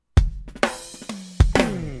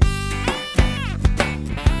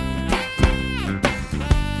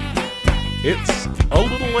It's A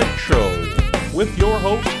Little Late Show with your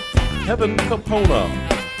host, Kevin Capona.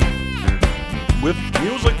 With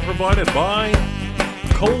music provided by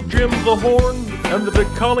Cole Jim the Horn and the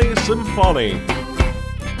Vicani Symphony.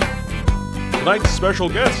 Tonight's special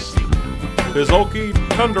guests, Bizoki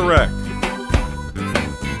Tunderek,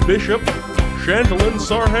 Bishop Chantalyn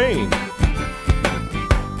Sarhain,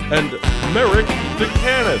 and Merrick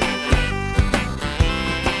DeCannon.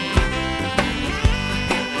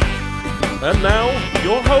 And now,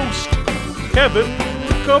 your host, Kevin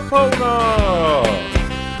Capona.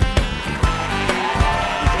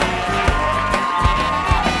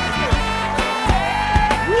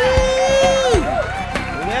 Woo!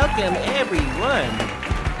 Welcome, everyone.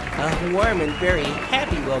 A warm and very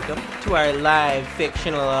happy welcome to our live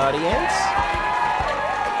fictional audience.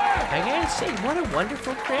 I gotta say, what a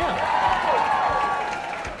wonderful crowd.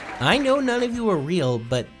 I know none of you are real,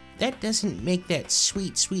 but that doesn't make that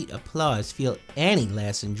sweet, sweet applause feel any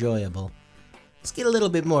less enjoyable. Let's get a little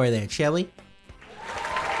bit more of that, shall we?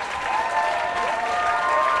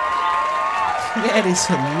 That is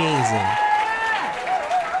amazing.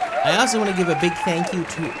 I also want to give a big thank you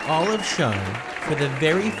to all of Sean for the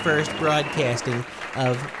very first broadcasting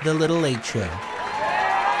of The Little Late Show.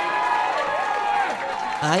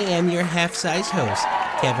 I am your half-size host,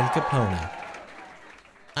 Kevin Capona.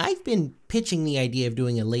 I've been pitching the idea of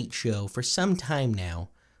doing a late show for some time now,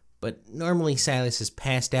 but normally Silas is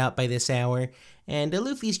passed out by this hour, and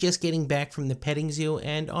Luffy's just getting back from the petting zoo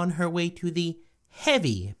and on her way to the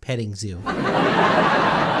heavy petting zoo.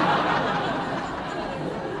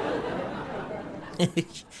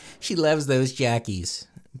 She loves those jockeys,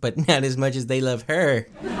 but not as much as they love her.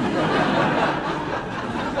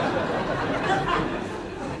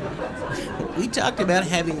 We talked about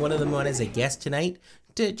having one of them on as a guest tonight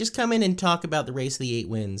to just come in and talk about the Race of the Eight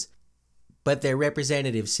Winds. But their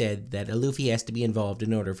representative said that Luffy has to be involved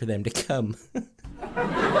in order for them to come.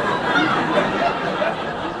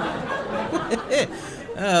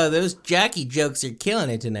 Oh, those jockey jokes are killing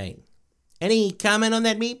it tonight. Any comment on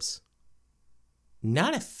that, Meeps?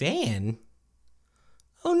 Not a fan?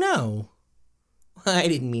 Oh no. I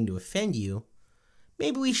didn't mean to offend you.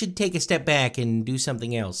 Maybe we should take a step back and do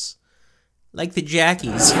something else. Like the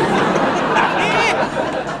jockeys.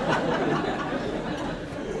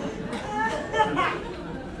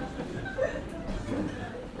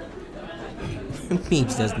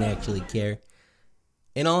 Meeps doesn't actually care.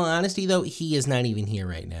 In all honesty, though, he is not even here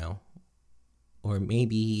right now. Or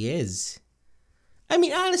maybe he is. I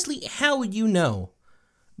mean, honestly, how would you know?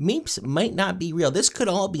 Meeps might not be real. This could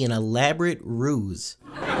all be an elaborate ruse.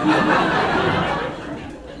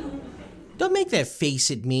 Don't make that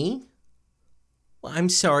face at me. Well, I'm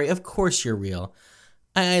sorry. Of course you're real.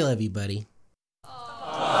 I love you, buddy.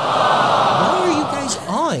 Why are you guys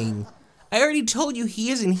awing? I already told you he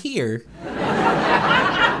isn't here.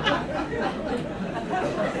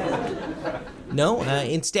 No,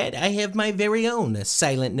 instead, I have my very own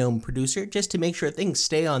silent gnome producer just to make sure things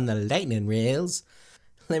stay on the lightning rails.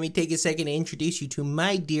 Let me take a second to introduce you to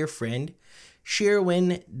my dear friend,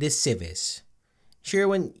 Sherwin DeCivis.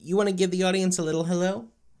 Sherwin, you want to give the audience a little hello?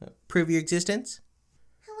 Prove your existence?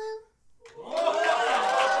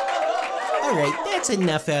 Alright, that's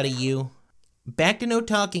enough out of you. Back to no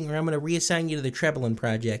talking or I'm going to reassign you to the Trebelin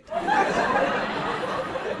Project.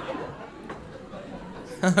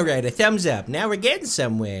 Alright, a thumbs up. Now we're getting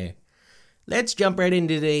somewhere. Let's jump right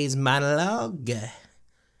into today's monologue.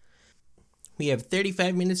 We have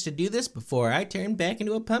 35 minutes to do this before I turn back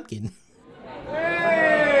into a pumpkin.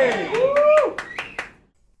 Hey!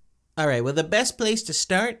 Alright, well the best place to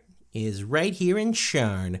start is right here in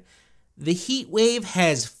Sharn. The heat wave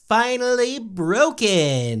has finally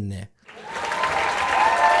broken.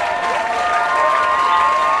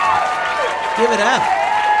 Give it up.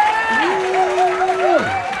 Woo!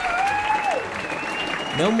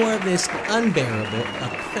 No more of this unbearable,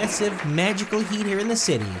 oppressive, magical heat here in the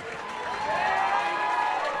city.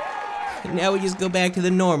 Now we just go back to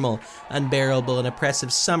the normal, unbearable, and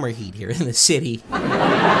oppressive summer heat here in the city.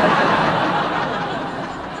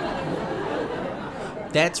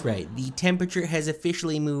 That's right, the temperature has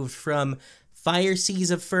officially moved from fire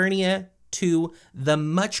seas of Fernia to the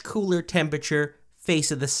much cooler temperature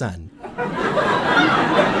face of the sun.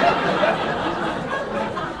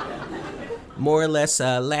 More or less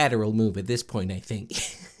a lateral move at this point, I think.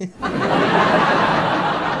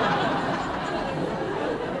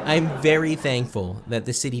 I'm very thankful that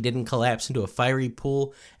the city didn't collapse into a fiery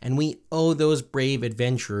pool, and we owe those brave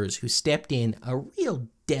adventurers who stepped in a real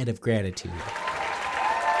debt of gratitude.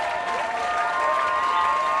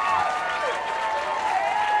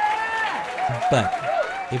 But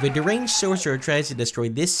If a deranged sorcerer tries to destroy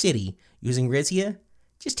this city using Rizia,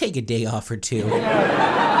 just take a day off or two.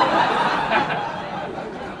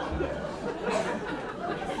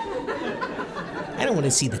 I don't want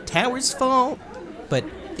to see the towers fall, but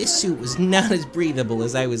this suit was not as breathable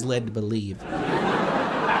as I was led to believe.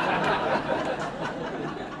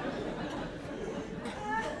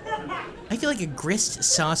 I feel like a grist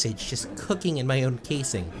sausage just cooking in my own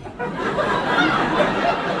casing.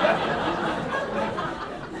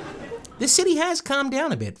 This city has calmed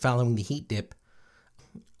down a bit following the heat dip,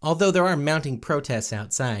 although there are mounting protests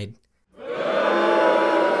outside.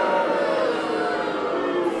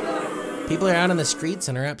 People are out on the streets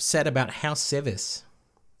and are upset about House Civis.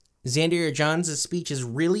 Xander Johns' speeches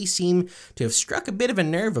really seem to have struck a bit of a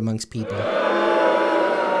nerve amongst people.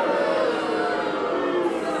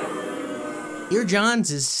 Ear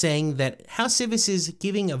Johns is saying that House Civis is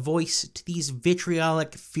giving a voice to these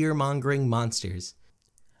vitriolic, fear-mongering monsters.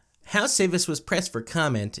 House Civis was pressed for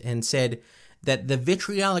comment and said that the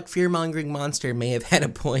vitriolic, fear-mongering monster may have had a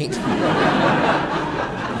point.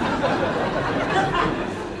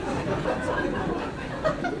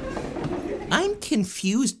 I'm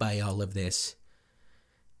confused by all of this.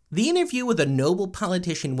 The interview with a noble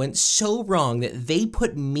politician went so wrong that they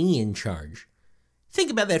put me in charge.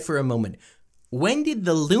 Think about that for a moment. When did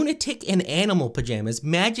the lunatic in animal pajamas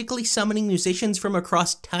magically summoning musicians from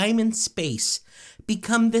across time and space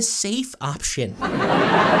become the safe option? How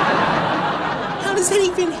does that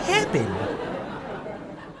even happen?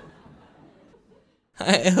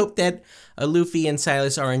 I hope that Luffy and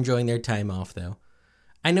Silas are enjoying their time off, though.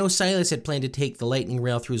 I know Silas had planned to take the lightning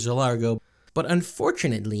rail through Zolargo, but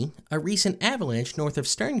unfortunately, a recent avalanche north of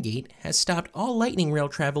Sterngate has stopped all lightning rail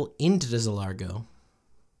travel into Zolargo.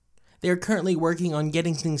 They are currently working on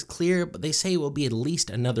getting things clear, but they say it will be at least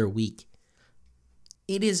another week.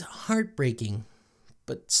 It is heartbreaking,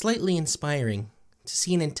 but slightly inspiring, to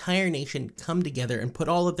see an entire nation come together and put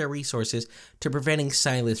all of their resources to preventing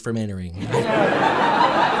Silas from entering.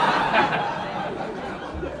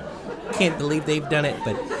 Can't believe they've done it,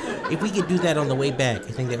 but if we could do that on the way back,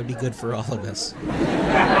 I think that would be good for all of us.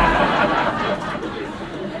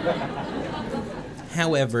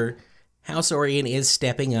 However, House Orion is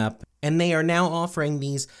stepping up, and they are now offering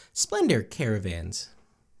these Splendor caravans.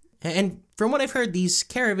 And from what I've heard, these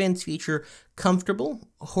caravans feature comfortable,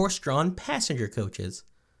 horse-drawn passenger coaches.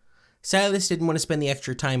 Silas didn't want to spend the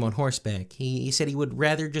extra time on horseback. He said he would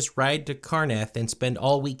rather just ride to Karnath than spend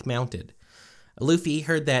all week mounted. Luffy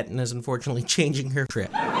heard that and is unfortunately changing her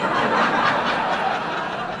trip.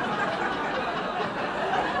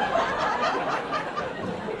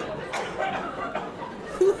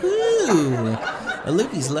 Woohoo!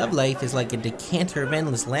 Luffy's love life is like a decanter of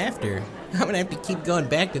endless laughter. I'm gonna have to keep going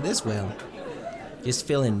back to this well. Just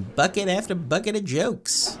filling bucket after bucket of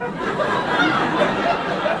jokes.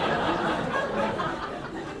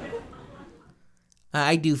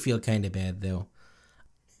 I do feel kind of bad, though.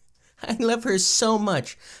 I love her so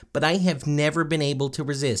much, but I have never been able to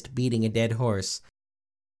resist beating a dead horse.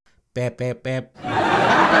 Bap, bap, bap.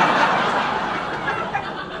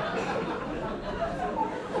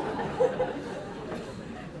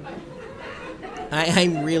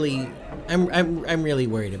 I'm really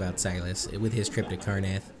worried about Silas with his trip to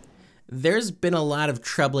Karnath. There's been a lot of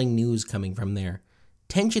troubling news coming from there.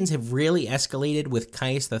 Tensions have really escalated with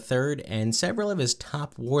Caius III and several of his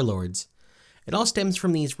top warlords. It all stems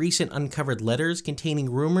from these recent uncovered letters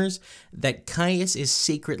containing rumors that Caius is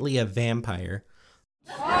secretly a vampire.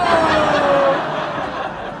 I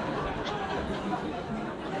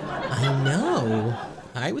know.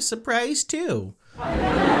 I was surprised too.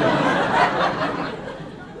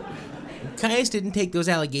 Caius didn't take those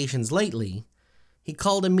allegations lightly. He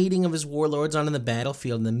called a meeting of his warlords onto the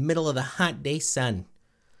battlefield in the middle of the hot day sun.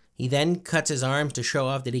 He then cuts his arms to show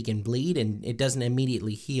off that he can bleed and it doesn't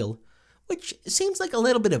immediately heal, which seems like a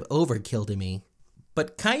little bit of overkill to me.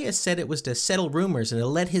 But Caius said it was to settle rumors and to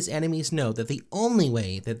let his enemies know that the only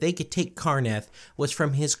way that they could take Karnath was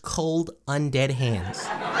from his cold, undead hands.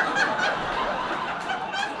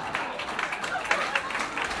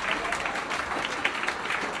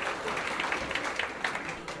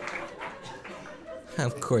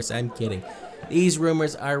 Of course, I'm kidding. These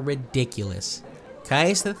rumors are ridiculous.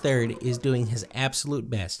 Caius III is doing his absolute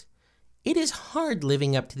best. It is hard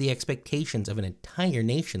living up to the expectations of an entire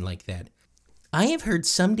nation like that. I have heard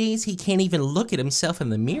some days he can't even look at himself in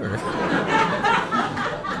the mirror.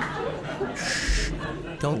 Shh,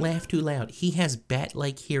 don't laugh too loud. He has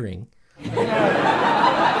bat-like hearing. And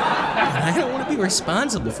I don't want to be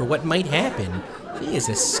responsible for what might happen. He is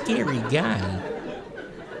a scary guy.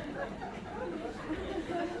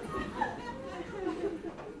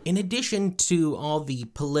 In addition to all the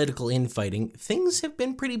political infighting, things have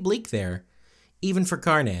been pretty bleak there, even for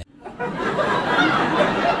Karnat.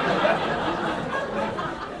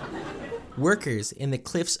 Workers in the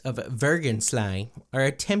cliffs of Vergenslei are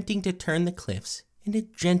attempting to turn the cliffs into a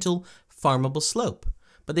gentle, farmable slope,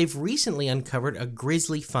 but they've recently uncovered a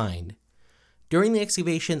grisly find. During the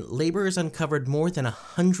excavation, laborers uncovered more than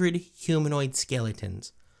 100 humanoid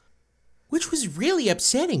skeletons, which was really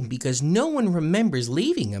upsetting because no one remembers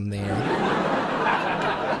leaving them there.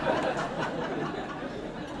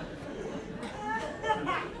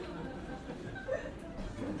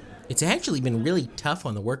 It's actually been really tough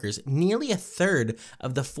on the workers. Nearly a third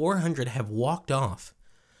of the 400 have walked off.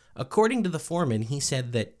 According to the foreman, he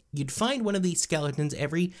said that you'd find one of these skeletons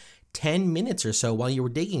every 10 minutes or so while you were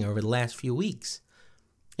digging over the last few weeks.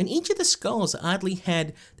 And each of the skulls oddly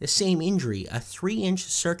had the same injury, a 3-inch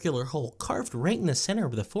circular hole carved right in the center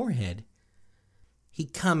of the forehead. He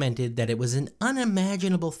commented that it was an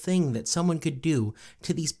unimaginable thing that someone could do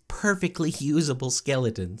to these perfectly usable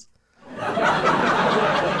skeletons.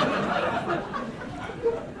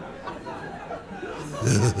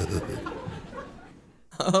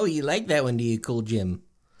 Oh, you like that one, do you, Cool Jim?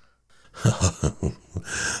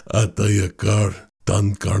 Atayakar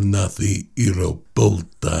Tankarnathi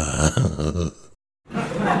Iropolta.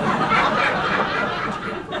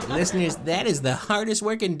 Listeners, that is the hardest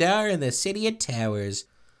working dar in the city of Towers.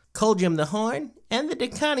 Koljam the Horn and the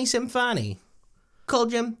Dakani Symphony.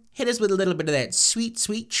 Koljam, hit us with a little bit of that sweet,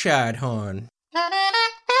 sweet shard horn.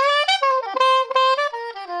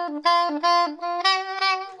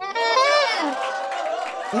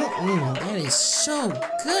 That is so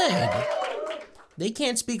good. They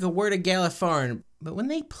can't speak a word of Galafaran, but when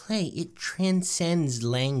they play, it transcends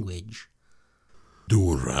language.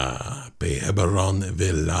 Dura Beheberon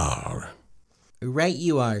Villar. Right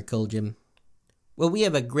you are, Koljam. Well, we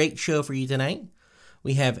have a great show for you tonight.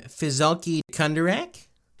 We have Fizalki Kundarak,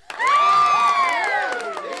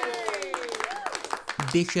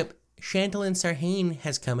 Bishop Chantalyn Sarhain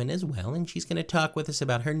has come in as well, and she's going to talk with us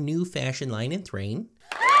about her new fashion line in Thrain.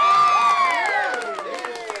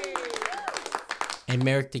 And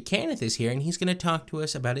Merrick DeCanith is here, and he's going to talk to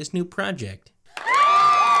us about his new project.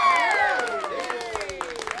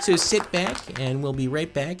 So sit back, and we'll be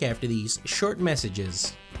right back after these short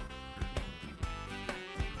messages.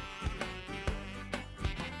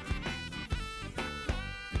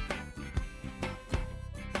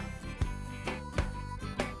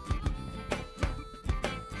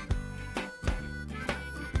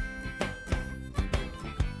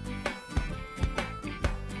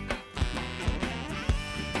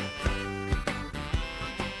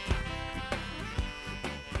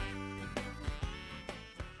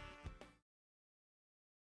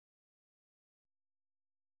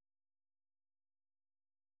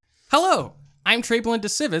 Hello, I'm Traplin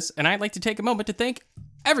DeCivis, and I'd like to take a moment to thank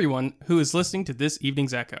everyone who is listening to this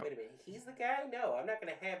evening's Echo. Wait a minute, he's the guy? No, I'm not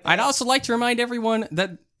going to have that. I'd also like to remind everyone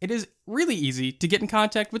that it is really easy to get in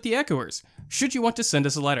contact with the Echoers, should you want to send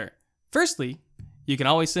us a letter. Firstly, you can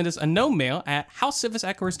always send us a no mail at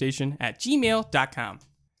housecivisechoerstation@gmail.com.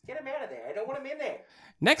 Get him out of there. I don't want him in there.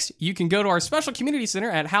 Next, you can go to our special community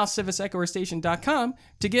center at housecivisechoerstation.com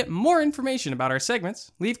to get more information about our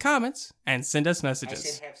segments, leave comments, and send us messages. I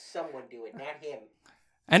said have someone do it, not him.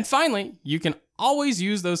 And finally, you can always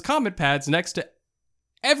use those comment pads next to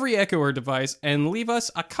every Echoer device and leave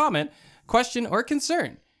us a comment, question, or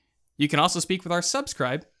concern. You can also speak with our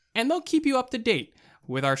subscribe, and they'll keep you up to date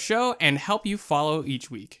with our show and help you follow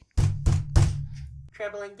each week.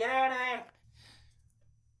 Trebling, get out of there.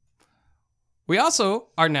 We also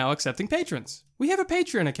are now accepting patrons. We have a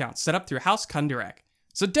Patreon account set up through House Kundarak,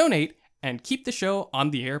 so donate and keep the show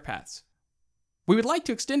on the air paths. We would like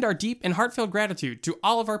to extend our deep and heartfelt gratitude to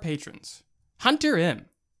all of our patrons. Hunter M.,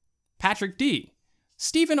 Patrick D.,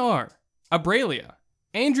 Stephen R., Abralia,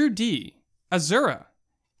 Andrew D., Azura,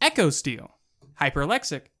 Echo Steel,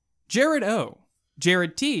 Hyperlexic, Jared O.,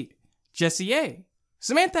 Jared T., Jesse A.,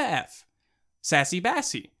 Samantha F., Sassy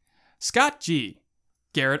Bassy, Scott G.,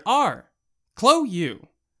 Garrett R., Chloe U.,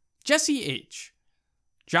 Jesse H.,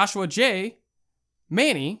 Joshua J.,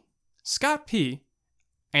 Manny, Scott P.,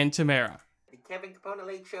 and Tamara. The Kevin Capone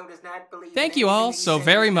Late Show does not believe. Thank you all so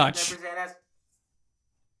very much.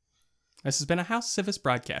 This has been a House Civis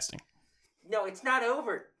Broadcasting. No, it's not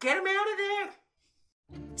over. Get him out of there.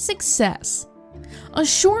 Success. A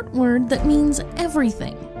short word that means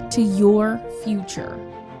everything to your future.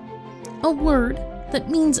 A word that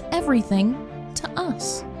means everything to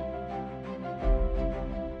us.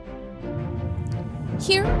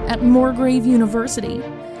 Here at Moorgrave University,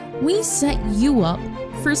 we set you up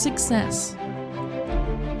for success.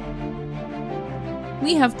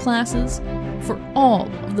 we have classes for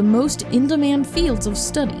all of the most in-demand fields of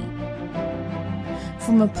study,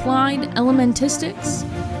 from applied elementistics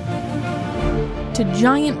to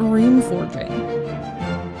giant rune forging.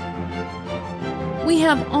 We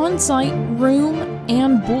have on-site room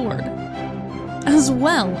and board, as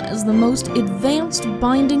well as the most advanced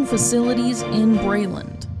binding facilities in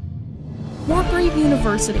Brayland. Wargrave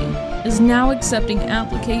University is now accepting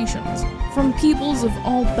applications from peoples of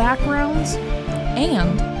all backgrounds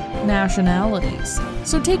and nationalities.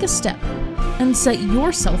 So take a step and set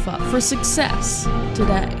yourself up for success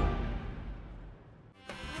today.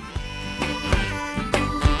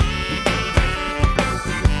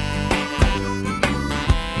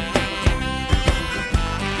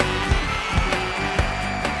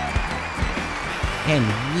 And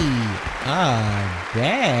we are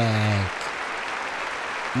back.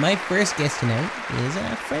 My first guest tonight is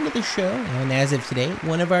a friend of the show, and as of today,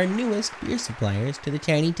 one of our newest beer suppliers to the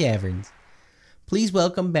Tiny Taverns. Please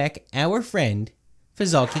welcome back our friend,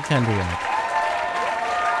 Fazalki Kundarak.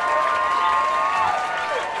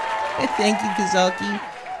 Thank you, Fazalki.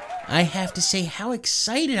 I have to say how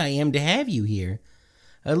excited I am to have you here.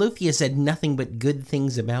 Alufia said nothing but good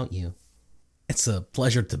things about you. It's a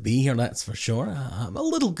pleasure to be here, that's for sure. I'm a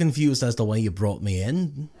little confused as to why you brought me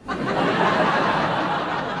in.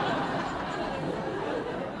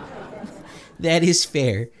 That is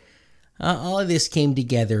fair. All of this came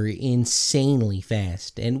together insanely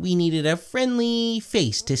fast, and we needed a friendly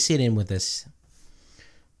face to sit in with us.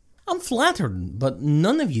 I'm flattered, but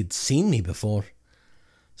none of you'd seen me before.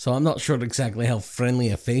 So I'm not sure exactly how friendly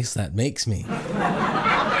a face that makes me.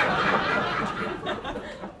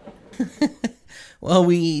 Well,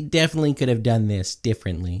 we definitely could have done this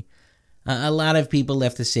differently. A lot of people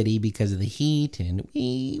left the city because of the heat, and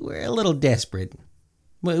we were a little desperate.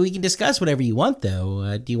 Well, we can discuss whatever you want,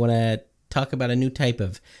 though. Do you want to talk about a new type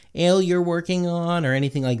of ale you're working on or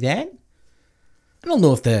anything like that? I don't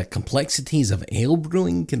know if the complexities of ale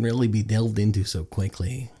brewing can really be delved into so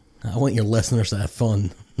quickly. I want your listeners to have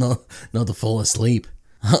fun, not to fall asleep.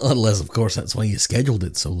 Unless, of course, that's why you scheduled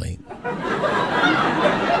it so late.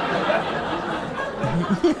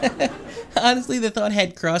 Honestly, the thought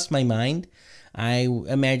had crossed my mind. I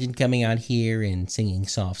imagined coming out here and singing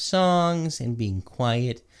soft songs and being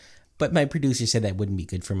quiet, but my producer said that wouldn't be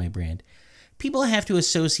good for my brand. People have to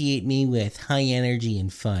associate me with high energy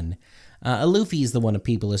and fun. Luffy is the one that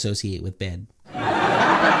people associate with bed.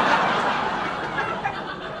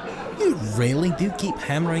 You really do keep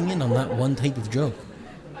hammering in on that one type of joke.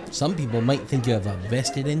 Some people might think you have a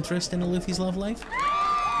vested interest in Luffy's love life.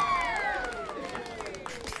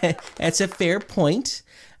 That's a fair point.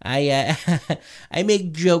 I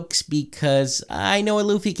make jokes because I know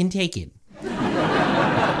Luffy can take it.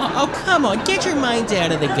 Oh, come on, get your minds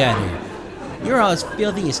out of the gutter. You're all as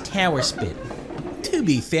filthy as tower spit. To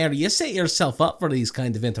be fair, you set yourself up for these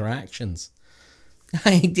kind of interactions.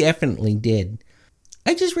 I definitely did.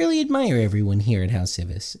 I just really admire everyone here at House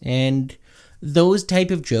Civis, and those type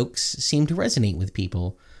of jokes seem to resonate with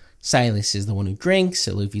people. Silas is the one who drinks,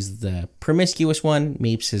 Luffy's the promiscuous one,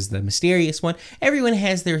 Mapes is the mysterious one. Everyone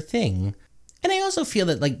has their thing. And I also feel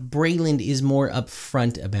that, Brayland is more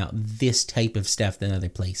upfront about this type of stuff than other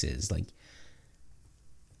places.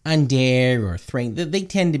 Undair or Thrain, they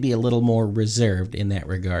tend to be a little more reserved in that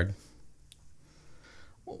regard.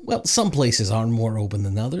 Well, some places are more open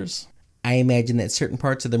than others. I imagine that certain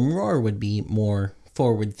parts of the Mror would be more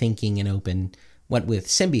forward-thinking and open, what with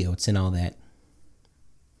symbiotes and all that.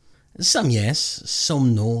 Some yes,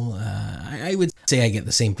 some no. I would say I get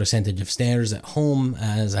the same percentage of stares at home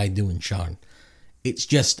as I do in Sharn. It's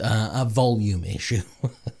just a volume issue.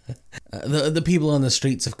 The people on the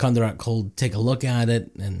streets of Kundarak Cold take a look at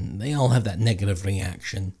it, and they all have that negative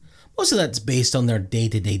reaction. Most of that's based on their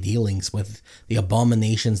day-to-day dealings with the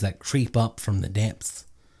abominations that creep up from the depths.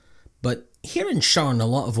 But here in Sharn, a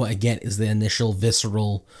lot of what I get is the initial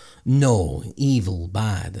visceral, no, evil,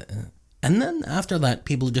 bad. And then after that,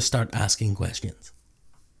 people just start asking questions.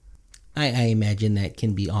 I imagine that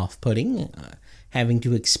can be off-putting, having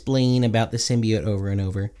to explain about the symbiote over and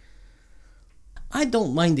over. I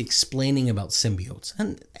don't mind explaining about symbiotes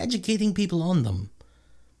and educating people on them.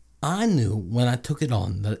 I knew when I took it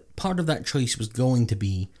on that part of that choice was going to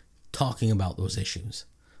be talking about those issues.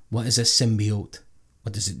 What is a symbiote?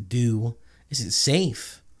 What does it do? Is it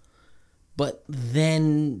safe? But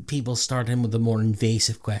then people start in with the more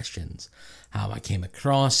invasive questions. How I came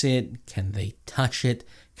across it, can they touch it,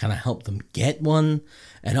 can I help them get one?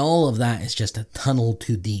 And all of that is just a tunnel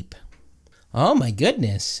too deep. Oh my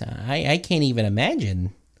goodness, I can't even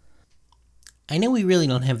imagine. I know we really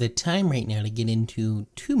don't have the time right now to get into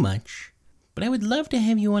too much, But I would love to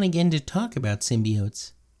have you on again to talk about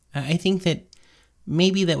symbiotes. I think that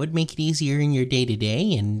maybe that would make it easier in your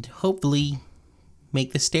day-to-day and hopefully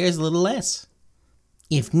make the stares a little less.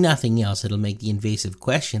 If nothing else, it'll make the invasive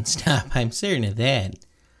questions stop. I'm certain of that.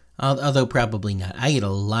 Although probably not. I get a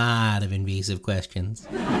lot of invasive questions.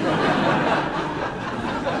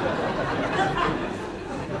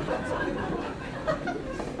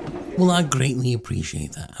 Well, I greatly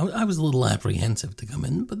appreciate that. I was a little apprehensive to come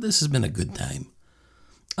in, but this has been a good time.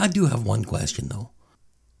 I do have one question, though.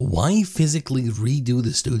 Why physically redo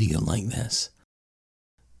the studio like this?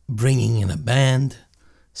 Bringing in a band,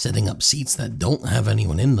 setting up seats that don't have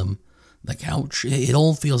anyone in them, the couch, it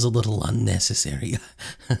all feels a little unnecessary.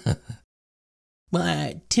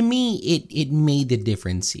 Well, to me, it made the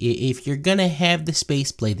difference. If you're gonna have the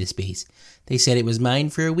space, play the space. They said it was mine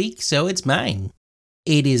for a week, so it's mine.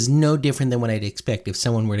 It is no different than what I'd expect if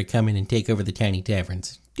someone were to come in and take over the tiny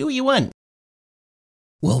taverns. Do what you want.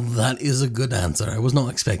 Well, that is a good answer. I was not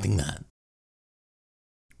expecting that.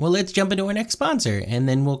 Well, let's jump into our next sponsor, and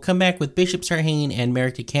then we'll come back with Bishop Sarhane and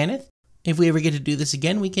Merrick Kenneth. If we ever get to do this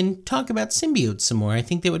again, we can talk about symbiotes some more. I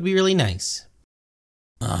think that would be really nice.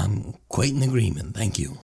 I'm quite in agreement, thank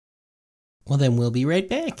you. Well, then we'll be right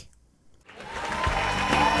back.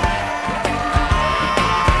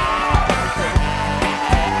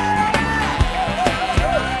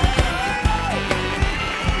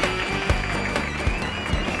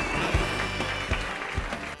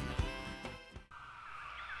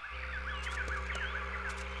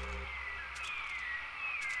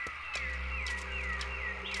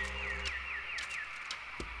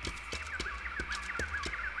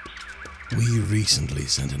 We recently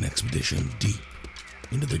sent an expedition deep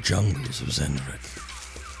into the jungles of Zendrick.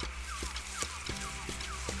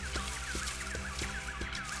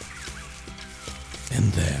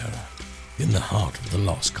 And there, in the heart of the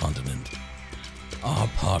Lost Continent, our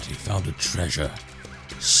party found a treasure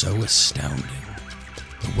so astounding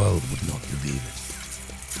the world would not believe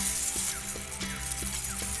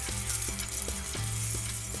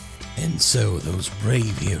it. And so those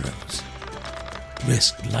brave heroes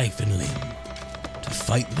risked life and limb to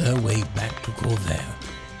fight their way back to Corvair,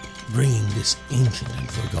 bringing this ancient and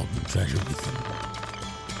forgotten treasure with them.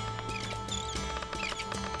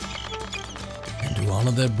 And to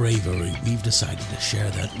honor their bravery, we've decided to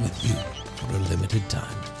share that with you for a limited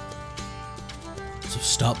time. So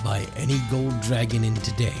stop by any Gold Dragon Inn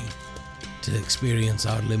today to experience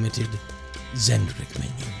our limited Zendrick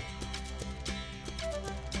menu.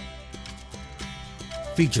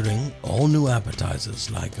 Featuring all new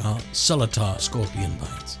appetizers like our Solitar Scorpion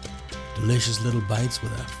Bites, delicious little bites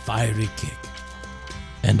with a fiery kick,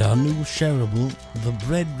 and our new shareable, the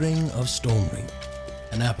Bread Ring of Stormring,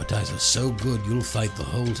 an appetizer so good you'll fight the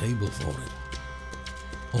whole table for it.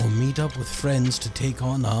 Or meet up with friends to take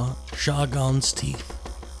on our Shargon's Teeth,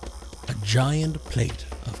 a giant plate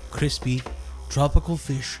of crispy tropical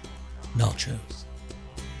fish nachos.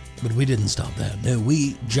 But we didn't stop there. No,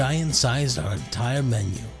 we giant-sized our entire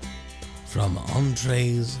menu, from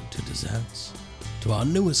entrees to desserts to our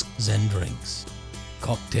newest Zen drinks.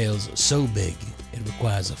 Cocktails so big, it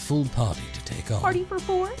requires a full party to take on. Party for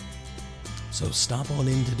four? So stop on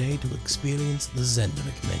in today to experience the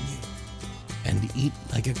Zendrick menu and eat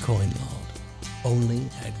like a coin lord, only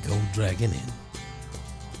at Gold Dragon Inn.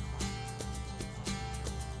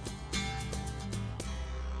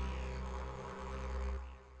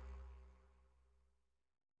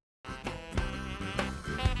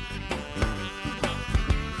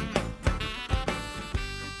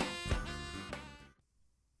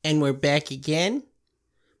 And we're back again.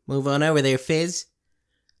 Move on over there, Fizz.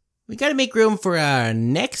 We gotta make room for our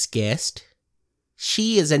next guest.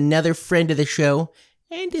 She is another friend of the show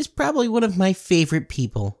and is probably one of my favorite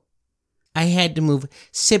people. I had to move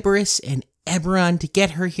Sybaris and Eberron to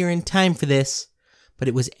get her here in time for this, but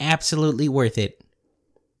it was absolutely worth it.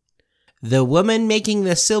 The woman making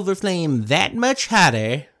the silver flame that much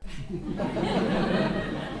hotter.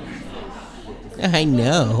 I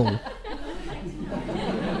know.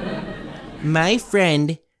 My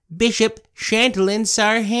friend, Bishop Chantalyn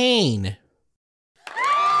Sarhane.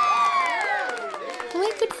 Oh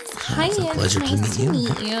my goodness. Hi, It's a Anne. pleasure to Nice meet you. you.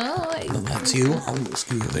 That's you. I'll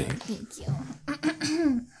scoot over here. Thank you.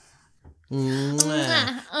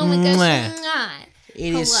 Mwah. Oh my gosh. Mwah. Mwah.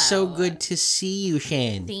 It is so Hello. good to see you,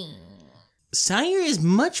 Shan. Thanks. Sire is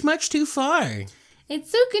much, much too far.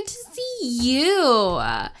 It's so good to see you.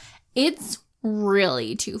 It's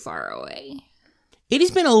really too far away. It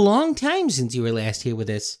has been a long time since you were last here with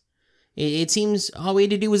us. It seems all we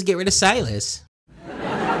had to do was get rid of Silas.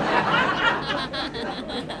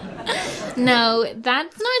 No,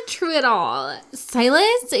 that's not true at all.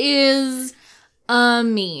 Silas is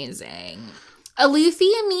amazing.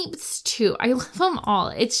 Luffy and Meeps too. I love them all.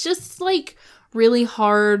 It's just like really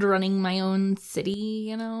hard running my own city,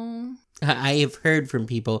 you know? I have heard from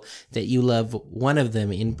people that you love one of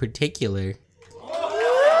them in particular.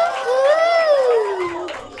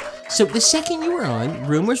 So the second you were on,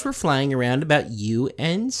 rumors were flying around about you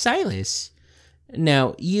and Silas.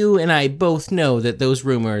 Now, you and I both know that those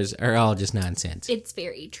rumors are all just nonsense. It's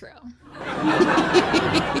very true.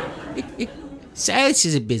 Silas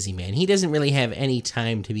is a busy man. He doesn't really have any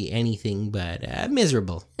time to be anything but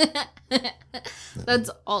miserable. That's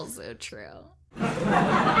also true.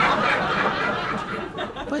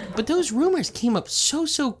 But those rumors came up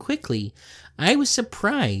so quickly. I was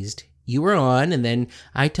surprised. You were on, and then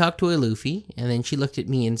I talked to Luffy, and then she looked at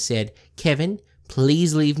me and said, "Kevin,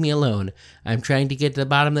 please leave me alone. I'm trying to get to the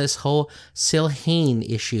bottom of this whole Sylhane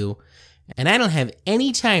issue, and I don't have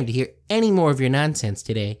any time to hear any more of your nonsense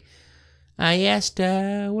today." I asked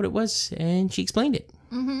what it was, and she explained it.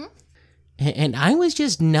 Mm-hmm. And I was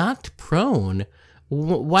just knocked prone.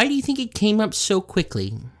 Why do you think it came up so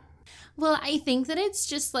quickly? Well, I think that it's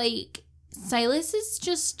just like Silas is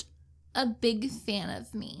just a big fan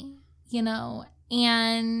of me, you know?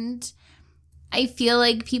 And I feel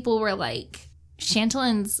like people were like,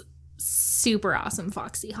 Chantelin's super awesome,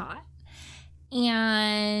 foxy hot.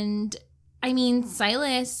 And I mean,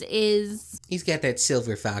 Silas is... He's got that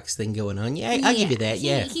silver fox thing going on. Yeah, I'll give you that,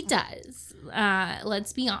 yeah. He does.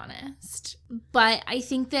 Let's be honest. But I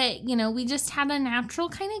think that, you know, we just had a natural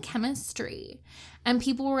kind of chemistry. And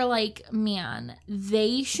people were like, man,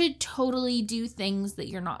 they should totally do things that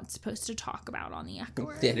you're not supposed to talk about on the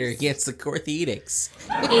Echoers. That are against the Court edicts.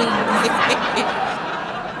 Exactly.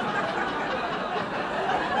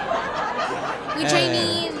 Which, I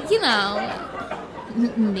mean, you know...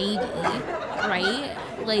 Maybe, right?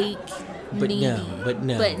 Like, but maybe. No.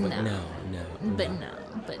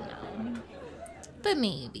 But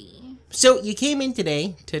maybe. So you came in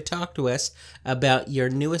today to talk to us about your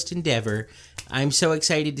newest endeavor. I'm so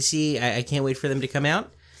excited to see. I can't wait for them to come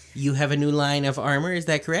out. You have a new line of armor, is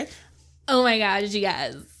that correct? Oh my gosh,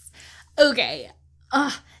 yes. Okay.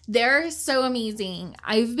 They're so amazing.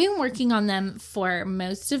 I've been working on them for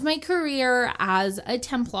most of my career as a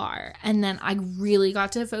Templar, and then I really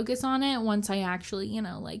got to focus on it once I actually, you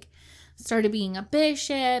know, like started being a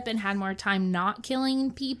bishop and had more time not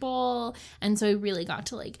killing people, and so I really got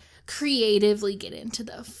to like creatively get into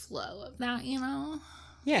the flow of that, you know?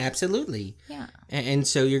 Yeah, absolutely. Yeah. And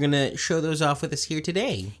so you're going to show those off with us here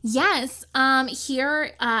today. Yes.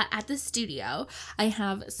 Here at the studio, I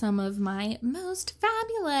have some of my most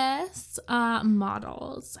fabulous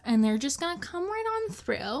models. And they're just going to come right on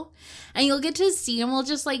through. And you'll get to see them. We'll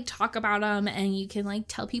just like talk about them. And you can like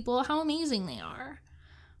tell people how amazing they are.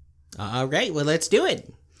 All right. Well, let's do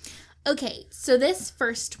it. Okay. So this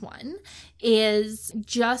first one is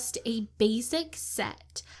just a basic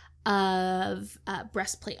set of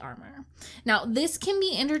breastplate armor. Now, this can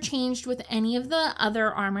be interchanged with any of the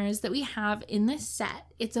other armors that we have in this set.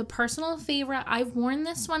 It's a personal favorite. I've worn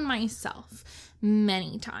this one myself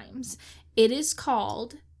many times. It is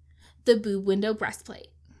called the Boob Window Breastplate.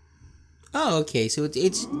 Oh, okay. So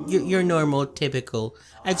it's your normal, typical.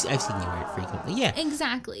 I've seen you wear it frequently. Yeah.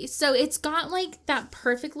 Exactly. So it's got like that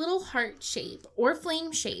perfect little heart shape or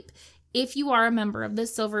flame shape. If you are a member of the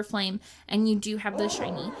Silver Flame and you do have the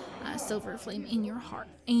shiny Silver Flame in your heart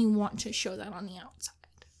and you want to show that on the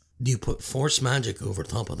outside. Do you put force magic over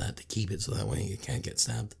top of that to keep it so that way you can't get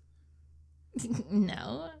stabbed?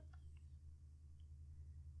 No.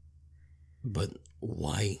 But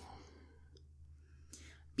why?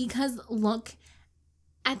 Because look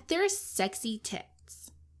at their sexy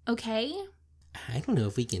tits, okay? I don't know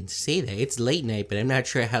if we can say that. It's late night, but I'm not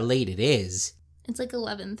sure how late it is. It's like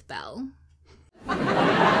 11th bell. That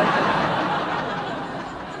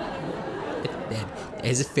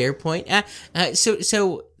is a fair point.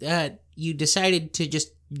 So you decided to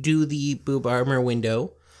just do the boob armor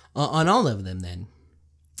window on all of them then?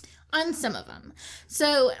 On some of them.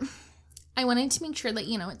 So I wanted to make sure that,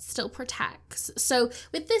 you know, it still protects. So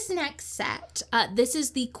with this next set, this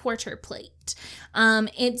is the quarter plate.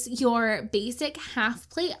 It's your basic half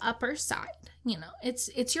plate upper side. You know,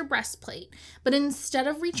 it's your breastplate, but instead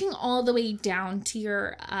of reaching all the way down to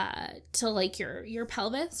your your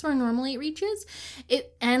pelvis where normally it reaches,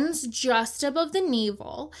 it ends just above the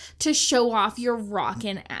navel to show off your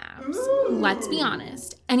rockin' abs. Let's be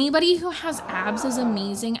honest. Anybody who has abs as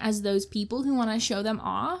amazing as those people who want to show them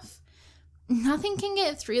off, nothing can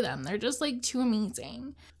get through them. They're just like too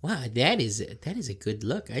amazing. Wow, that is a good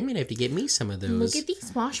look. I'm gonna have to get me some of those. Look at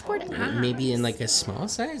these washboard abs. Maybe in like a small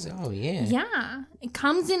size. Oh yeah. Yeah, it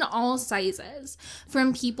comes in all sizes,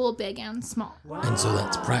 from people big and small. And so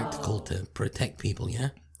that's practical to protect people, yeah?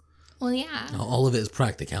 Well, yeah. All of it is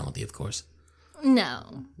practicality, of course.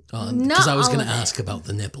 No. Because I was all going to of it. ask about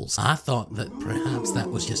the nipples. I thought that perhaps that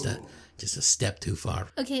was just a step too far.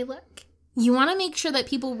 Okay, look. You want to make sure that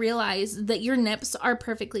people realize that your nips are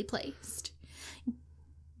perfectly placed.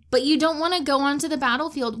 But you don't want to go onto the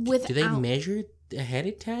battlefield without... Do they measure ahead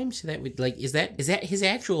of time so that would like is that his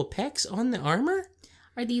actual pecs on the armor?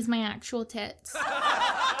 Are these my actual tits?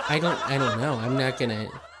 I don't know. I'm not gonna.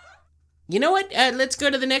 You know what? Let's go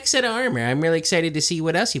to the next set of armor. I'm really excited to see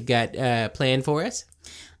what else you've got planned for us.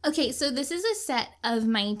 Okay, so this is a set of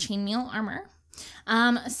my chainmail armor.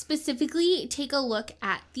 Specifically, take a look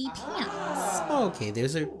at the pants. Oh, okay,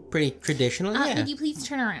 those are pretty traditional. Yeah. Would you please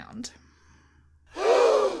turn around?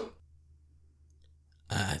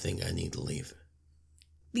 I think I need to leave.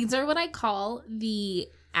 These are what I call the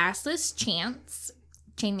assless chance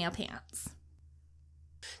chainmail pants.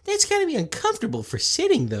 That's gotta be uncomfortable for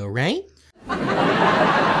sitting, though, right?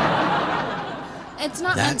 It's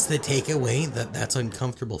not. That's the takeaway, that's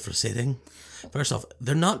uncomfortable for sitting. First off,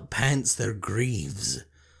 they're not pants, they're greaves.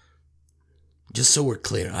 Just so we're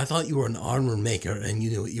clear, I thought you were an armor maker and you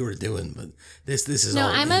knew what you were doing, but this is No, all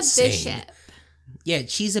I'm insane. a bishop. Yeah,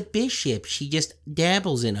 she's a bishop. She just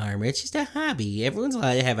dabbles in armor. It's just a hobby. Everyone's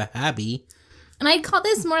allowed to have a hobby. And I'd call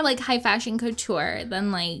this more like high fashion couture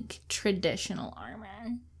than like traditional armor.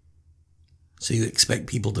 So you expect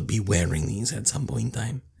people to be wearing these at some point in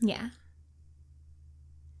time? Yeah.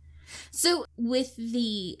 So with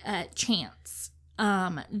the chants,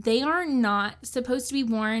 they are not supposed to be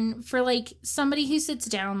worn for like somebody who sits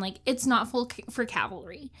down. Like it's not for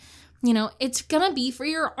cavalry. You know, it's gonna be for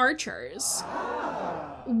your archers.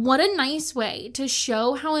 What a nice way to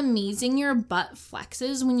show how amazing your butt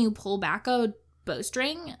flexes when you pull back a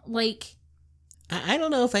bowstring. Like, I don't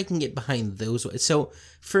know if I can get behind those. So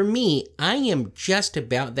for me, I am just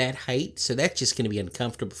about that height, so that's just going to be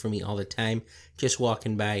uncomfortable for me all the time, just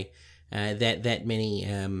walking by that many.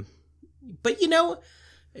 But you know,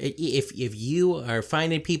 if you are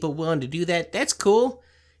finding people willing to do that, that's cool.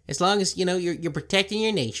 As long as, you know, you're protecting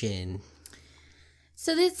your nation.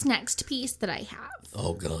 so this next piece that I have,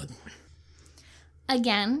 Oh, God.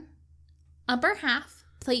 again, upper half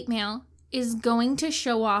plate mail is going to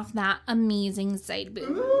show off that amazing side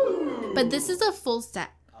boob. But this is a full set,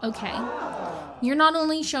 okay? You're not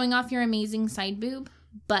only showing off your amazing side boob,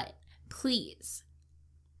 but please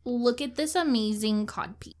look at this amazing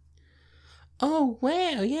codpiece. Oh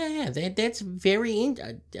wow, yeah, that's very.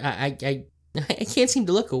 I can't seem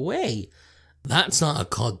to look away. That's not a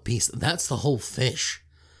cod piece, that's the whole fish.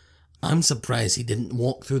 I'm surprised he didn't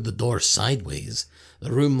walk through the door sideways.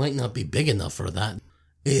 The room might not be big enough for that.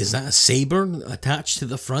 Is that a saber attached to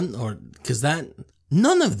the front? Or, because that,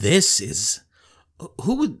 none of this is,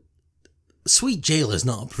 who would, Sweet Jail is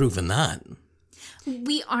not approving that.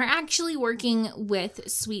 We are actually working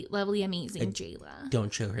with sweet, lovely, amazing Jayla.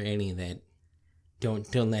 Don't show her any of that.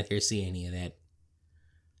 Don't let her see any of that.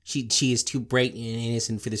 She is too bright and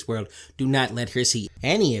innocent for this world. Do not let her see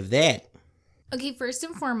any of that. Okay, first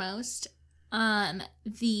and foremost,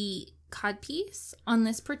 the codpiece on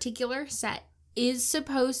this particular set is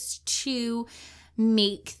supposed to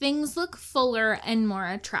make things look fuller and more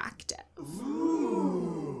attractive.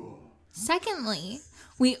 Ooh. Secondly,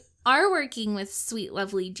 we are working with sweet,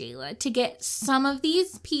 lovely Jayla to get some of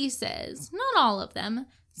these pieces, not all of them,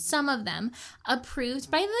 some of them, approved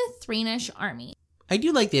by the Threenish Army. I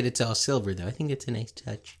do like that it's all silver, though. I think it's a nice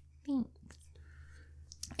touch. Thanks.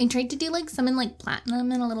 I tried to do like some in like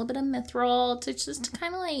platinum and a little bit of mithril to just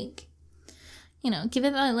kind of like, you know, give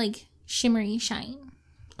it that like shimmery shine.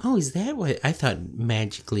 Oh, is that what I thought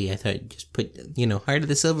magically? I thought just put, you know, Heart of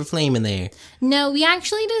the Silver Flame in there. No, we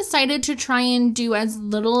actually decided to try and do as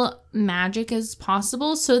little magic as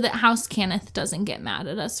possible so that House Cannith doesn't get mad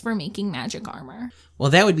at us for making magic armor. Well,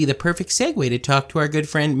 that would be the perfect segue to talk to our good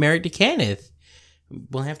friend Merrick DeCannith.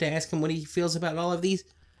 We'll have to ask him what he feels about all of these.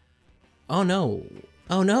 Oh no,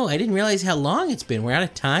 I didn't realize how long it's been. We're out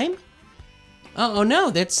of time? Oh no,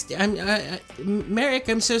 Merrick,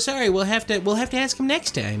 I'm so sorry. We'll have to ask him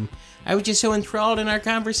next time. I was just so enthralled in our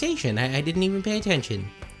conversation. I didn't even pay attention.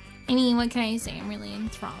 I mean, what can I say? I'm really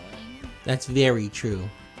enthralling. That's very true.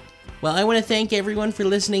 Well, I want to thank everyone for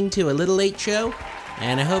listening to A Little Late Show,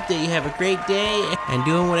 and I hope that you have a great day and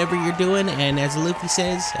doing whatever you're doing, and as Luffy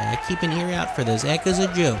says, keep an ear out for those echoes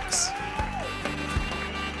of jokes.